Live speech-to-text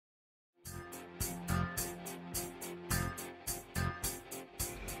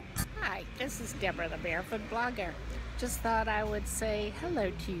this is Deborah, the Barefoot Blogger. Just thought I would say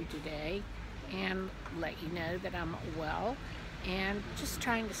hello to you today and let you know that I'm well and just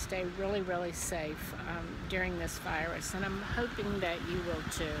trying to stay really safe during this virus, and I'm hoping that you will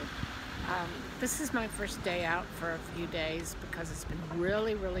too. This is my first day out for a few days because it's been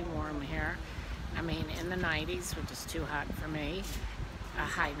really warm here. I mean, in the 90s, which is too hot for me,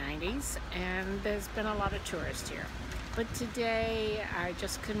 high 90s, and there's been a lot of tourists here. But today I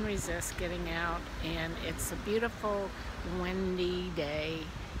just couldn't resist getting out, and it's a beautiful windy day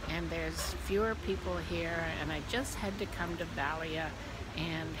and there's fewer people here, and I just had to come to Valia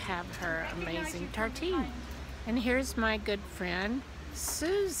and have her amazing tartine. And here's my good friend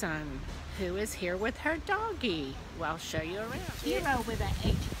Susan, who is here with her doggy. Well, I'll show you around. Hiro with a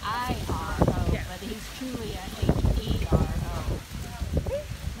H-I-R-O, yeah. But he's truly a H-E-R-O.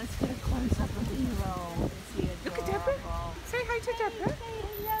 Let's get a close-up of Hiro. Look at Deborah. Say hi to Deborah. Say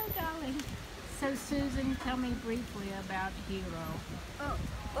hello, darling. So, Susan, tell me briefly about Hiro.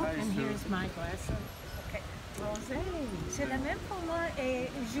 And here's my glasses. Okay. C'est la même pour moi et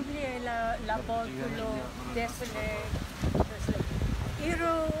j'oubliais la balle pour l'eau. Désolé.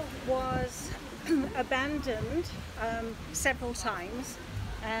 Hiro was abandoned several times,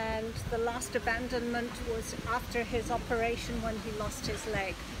 and the last abandonment was after his operation when he lost his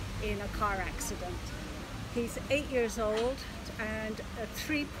leg in a car accident. He's 8 years old, and a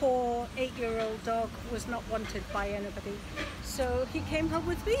three-paw 8-year-old dog was not wanted by anybody. So he came home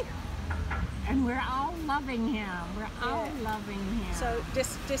with me. And we're all loving him. We're all loving him. So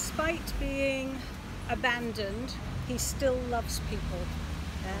despite being abandoned, he still loves people.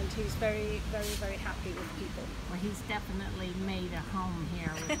 And he's very happy with people. Well, he's definitely made a home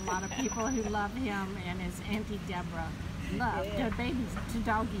here with a lot of people who love him, and his Auntie Deborah loved their babies to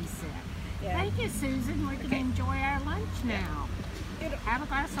doggy sit. Yeah. Thank you, Susan. We're going to enjoy our lunch now. Have a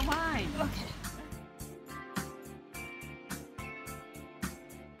glass of wine. Okay.